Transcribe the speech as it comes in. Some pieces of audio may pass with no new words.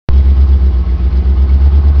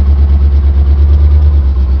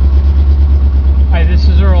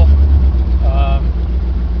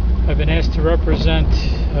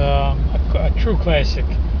true classic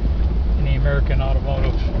in the American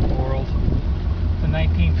automotive world. The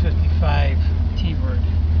 1955 T-Bird.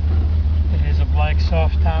 It has a black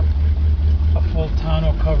soft top, a full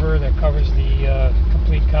tonneau cover that covers the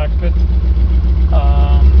complete cockpit.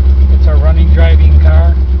 It's a running driving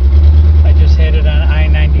car. I just had it on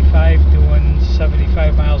I-95 doing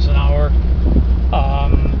 75 miles an hour.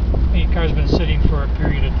 The car's been sitting for a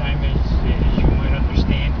period of time, as you might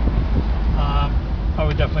understand. I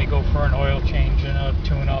would definitely go for an oil change and a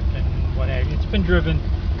tune-up and what have you. It's been driven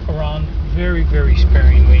around very, very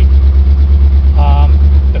sparingly.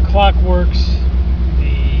 The clock works,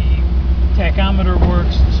 the tachometer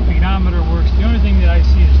works, the speedometer works. The only thing that I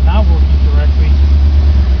see is not working correctly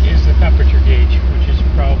is the temperature gauge, which is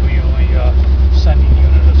probably only a sending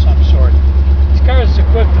unit of some sort. This car is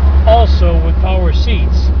equipped also with power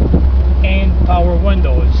seats and power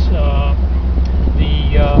windows.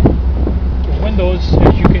 The windows,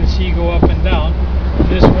 as you can see, go up and down.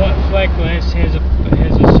 This one flat glass has a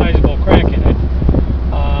sizable crack in it.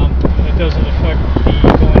 It doesn't affect the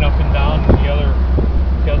going up and down. The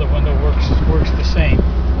other window works the same,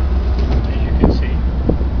 as you can see.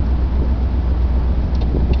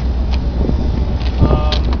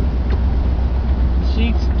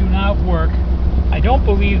 Seats do not work. I don't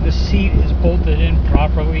believe the seat is bolted in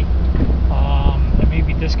properly. It may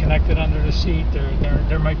be disconnected under the seat.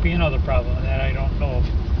 There might be another problem that I don't know of.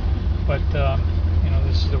 But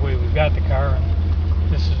this is the way we've got the car,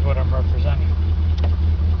 and this is what I'm representing.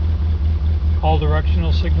 All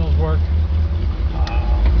directional signals work.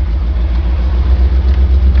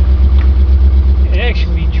 It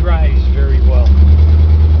actually drives very well.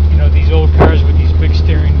 You know, these old cars with these big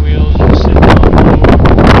steering wheels, you sit down the road.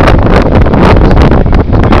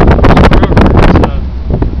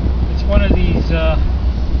 It's one of these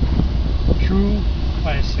true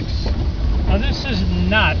classics. Now, this is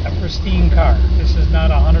not a pristine car. This is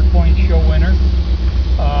not a 100-point show winner.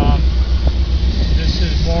 This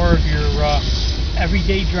is more of your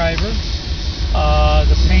everyday driver.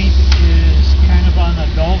 The paint is kind of on the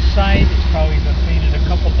dull side. It's probably been painted a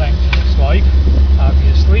couple times in its life,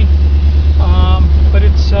 obviously. But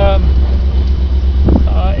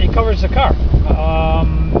it covers the car.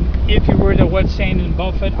 If you were to wet sand and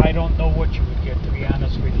buff it, I don't know what you would get, to be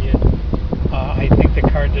honest with you. I think the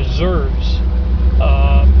car deserves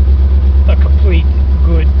a complete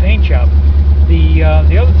good paint job. The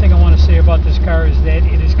other thing I want to say about this car is that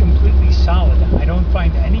it is completely solid. I don't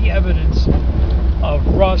find any evidence of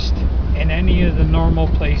rust in any of the normal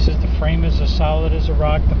places. The frame is as solid as a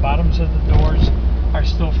rock. The bottoms of the doors are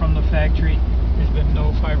still from the factory. There's been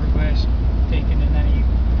no fiberglass taken in any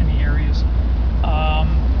areas.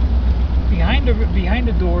 Behind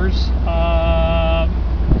the doors,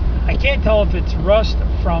 I can't tell if it's rust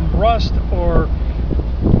from rust or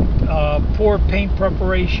poor paint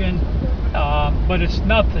preparation, but it's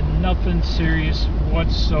nothing serious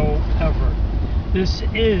whatsoever. This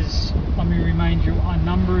is, let me remind you, a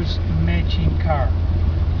numbers matching car.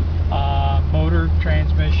 Motor,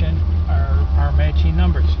 transmission are matching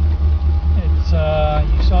numbers. It's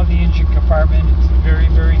you saw the engine compartment. It's very,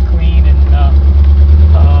 very clean and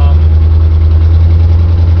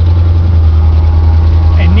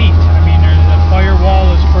neat. I mean, the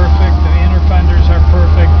firewall is perfect. The inner fenders are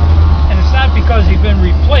perfect, and it's not because they've been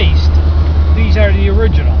replaced. These are the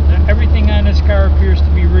original. Everything on this car appears to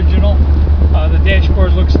be original. The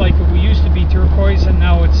dashboard looks like it used to be turquoise, and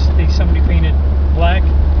now somebody painted black.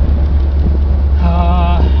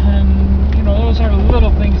 And those are the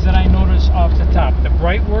little things that I notice off the top. The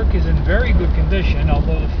bright work is in very good condition,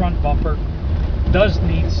 although the front bumper does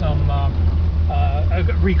need some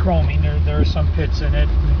re-chroming. There are some pits in it,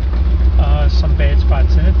 and, some bad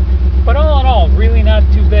spots in it. But all in all, really not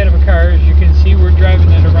too bad of a car. As you can see, we're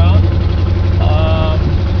driving it around.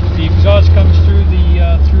 The exhaust comes through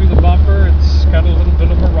the bumper. It's got a little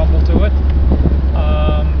bit of a rumble to it.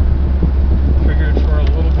 Figured for a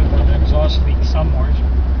little bit of an exhaust leak somewhere.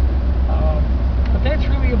 But that's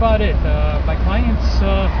really about it. My clients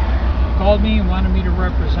called me and wanted me to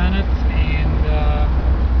represent it, and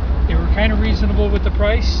they were kind of reasonable with the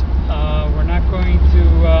price. We're not going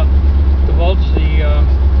to divulge the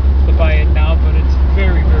buy it now, but it's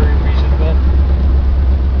very, very reasonable.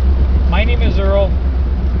 My name is Earl,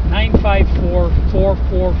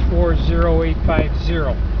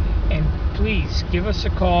 954-444-0850, and please give us a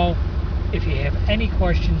call if you have any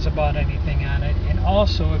questions about anything on it. And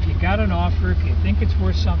also, if you got an offer, if you think it's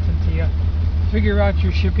worth something to you, figure out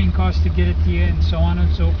your shipping cost to get it to you, and so on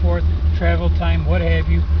and so forth, travel time, what have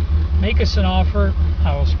you. Make us an offer.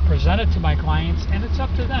 I will present it to my clients, and it's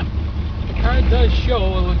up to them. The car does show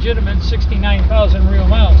a legitimate 69,000 real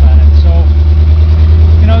miles on it, so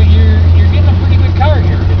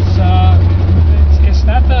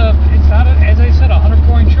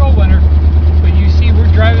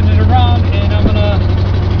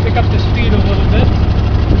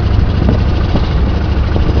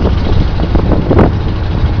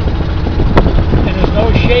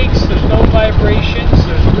shakes, there's no vibrations,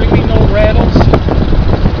 there's really no rattles.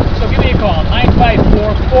 So give me a call,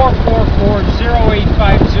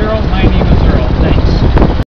 954-444-0850.